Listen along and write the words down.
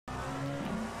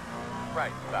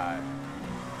Right side.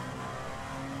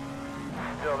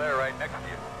 Still there, right next to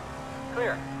you.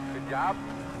 Clear. Good job.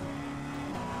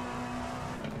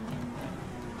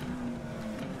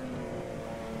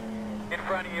 In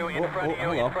front of you, in front of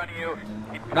you, in front of you.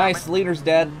 Nice, leader's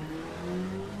dead.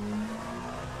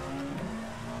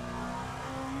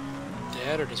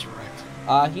 Dead or just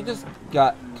wrecked? He just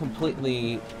got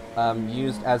completely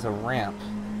used as a ramp.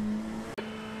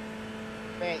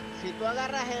 Ve, si tú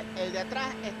agarras el de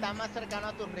atrás, está más cercano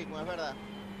a tu ritmo, es verdad.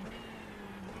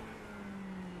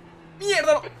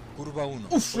 ¡Mierda! Curva 1.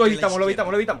 Uf, lo evitamos, lo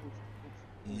evitamos, lo evitamos.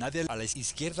 Nadie a la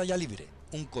izquierda ya libre.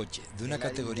 Un coche de una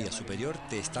categoría superior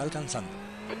te está alcanzando.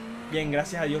 Bien,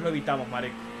 gracias a Dios lo evitamos,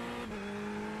 Marek.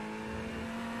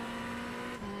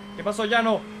 ¿Qué pasó,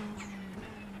 Llano?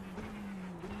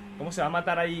 ¿Cómo se va a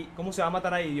matar ahí? ¿Cómo se va a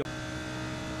matar ahí, Dios?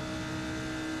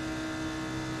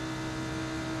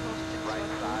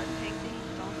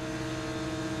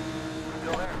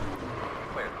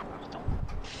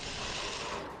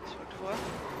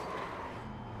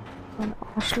 Ein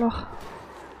Arschloch.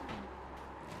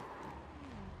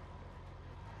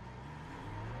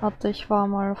 Warte, ich war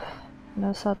mal auf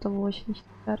einer Seite, wo ich nicht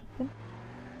fertig bin.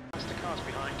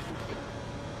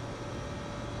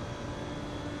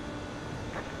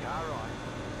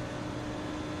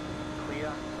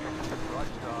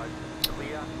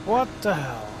 What the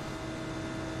hell?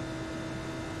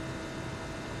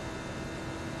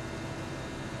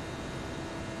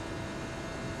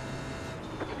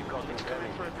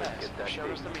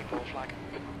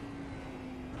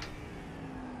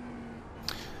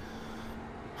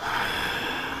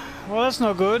 Well, that's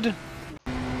not good.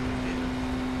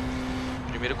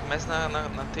 Primeiro começa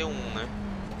na T1, né?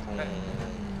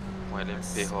 Com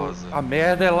LMP rosa. A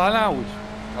merda é lá na última.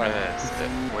 O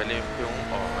LMP1,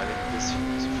 ó, o LMP se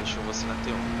fechou você na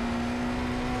T1.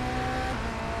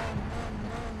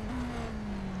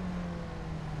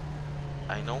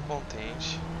 Aí não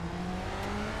contente,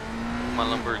 uma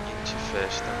Lamborghini te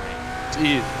fecha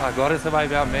também. Isso, agora você vai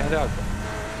ver a merda agora.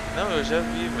 Não, eu já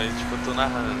vi, mas tipo, eu tô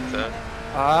narrando, tá?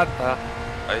 Ah, tá.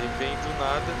 Aí vem do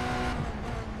nada.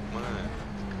 Mano,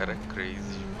 o cara é crazy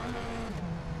demais.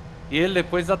 E ele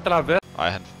depois atravessa.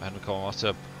 Ej, han kommer også til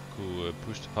at kunne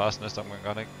push to pass næste omgang,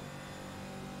 gør han ikke?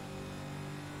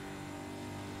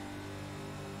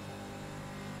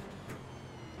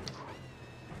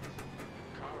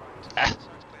 Ja,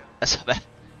 altså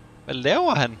hvad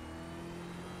laver han?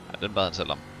 Ja, den bad han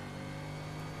selv om.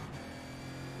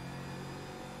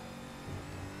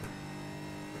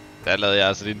 Der lavede jeg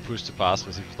altså lige en push to pass,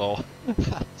 hvis I forstår.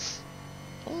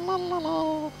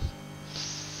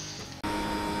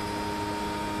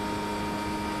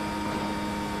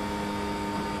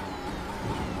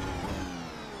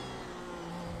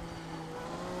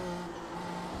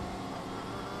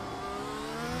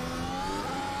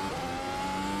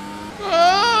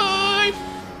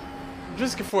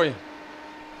 Diz que foi.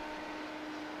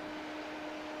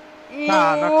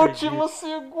 Ah, não acredito. Último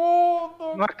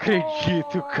segundo! Não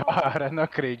acredito, cara. Não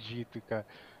acredito, cara.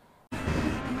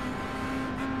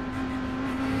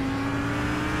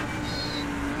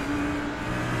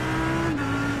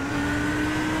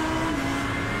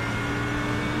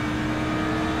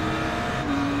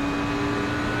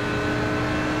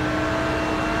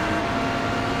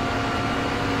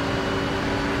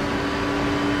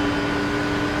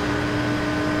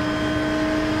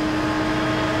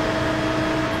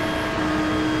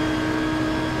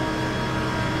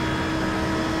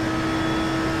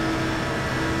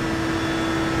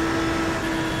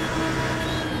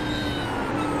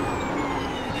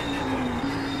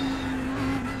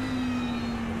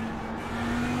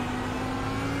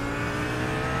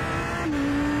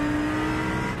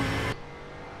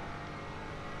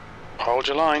 Hold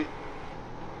your line.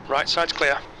 Right side's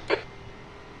clear. Jeg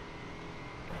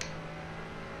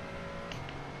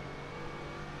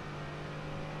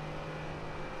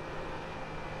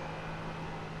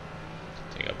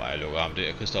tænker bare, jeg lukker ham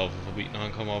der, Christoffer, forbi, når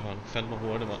han kommer op. Han fandt mig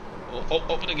hurtigt, mand.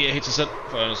 Den giver jeg helt til selv,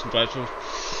 før jeg næsten drive-thru.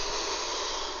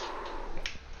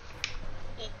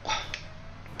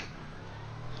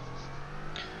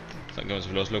 Så kan man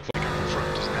selvfølgelig også lukke for.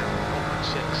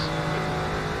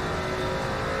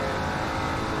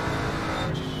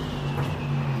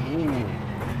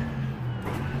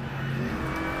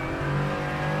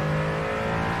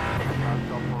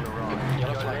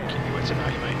 Yellow flag, keep your wits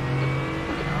about you, mate.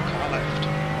 Car left.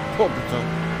 Clear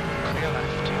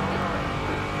left.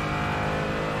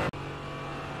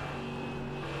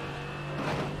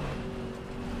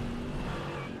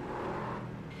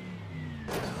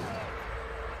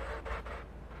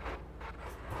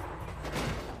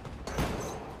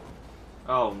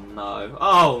 Oh no.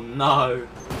 Oh no.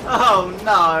 Oh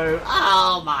no.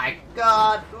 Oh my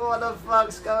god. What the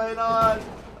fuck's going on?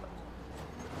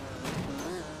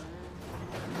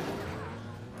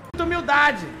 Muita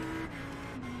humildade.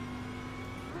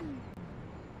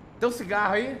 Tem um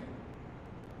cigarro aí?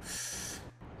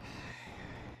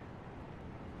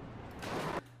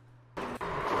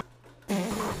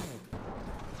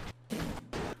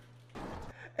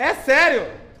 É sério?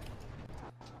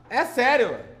 É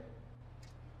sério?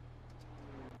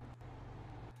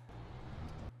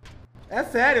 É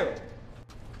sério?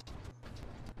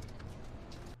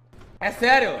 É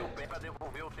sério? Pra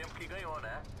devolver o tempo que ganhou,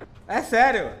 né? É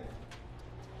sério?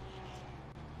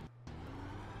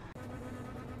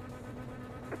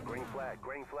 Green flag,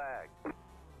 green flag.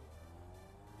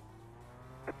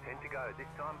 10 to go, this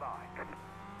time by.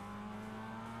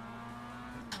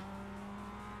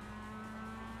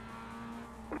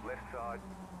 Left side.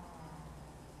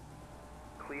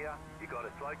 Clear. You got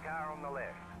a slow car on the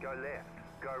left. Go left.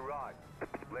 Go right.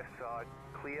 Left side.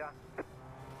 Clear.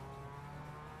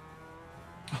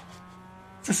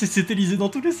 Ça s'est télévisé dans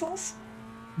tous les sens.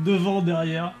 Devant,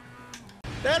 derrière.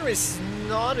 That is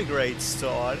not a great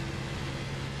start.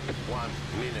 1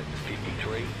 minute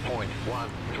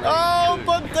 53.132. Oh,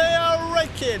 but they are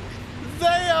wrecking!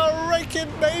 They are wrecking,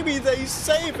 baby! They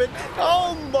save it!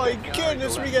 Oh my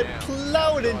goodness, we get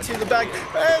plowed into the back,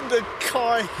 and the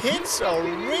car hits our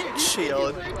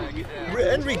windshield.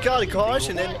 And we got a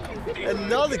caution, and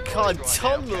another car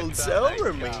tumbles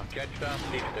over me.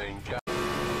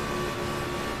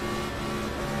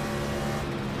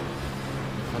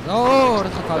 No,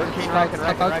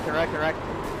 Wreck.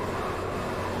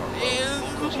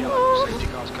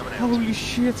 Holy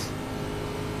shit.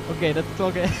 Oké, dat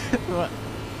klonk echt.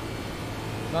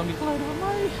 Waarom die geluiden van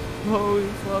mij? Holy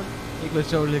fuck. Ik ben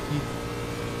zo lucky.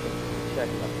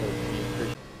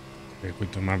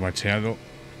 Circuito más bacheado.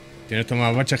 Tiene esto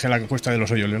más baches que la cuesta de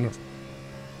los hoyos, Leonor.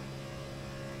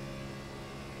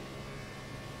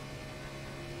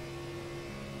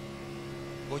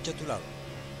 Coche a tu lado.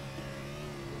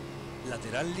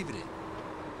 Lateral libre.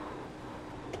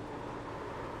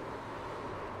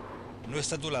 No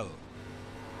está a tu lado.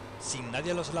 Sin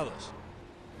nadie a los lados.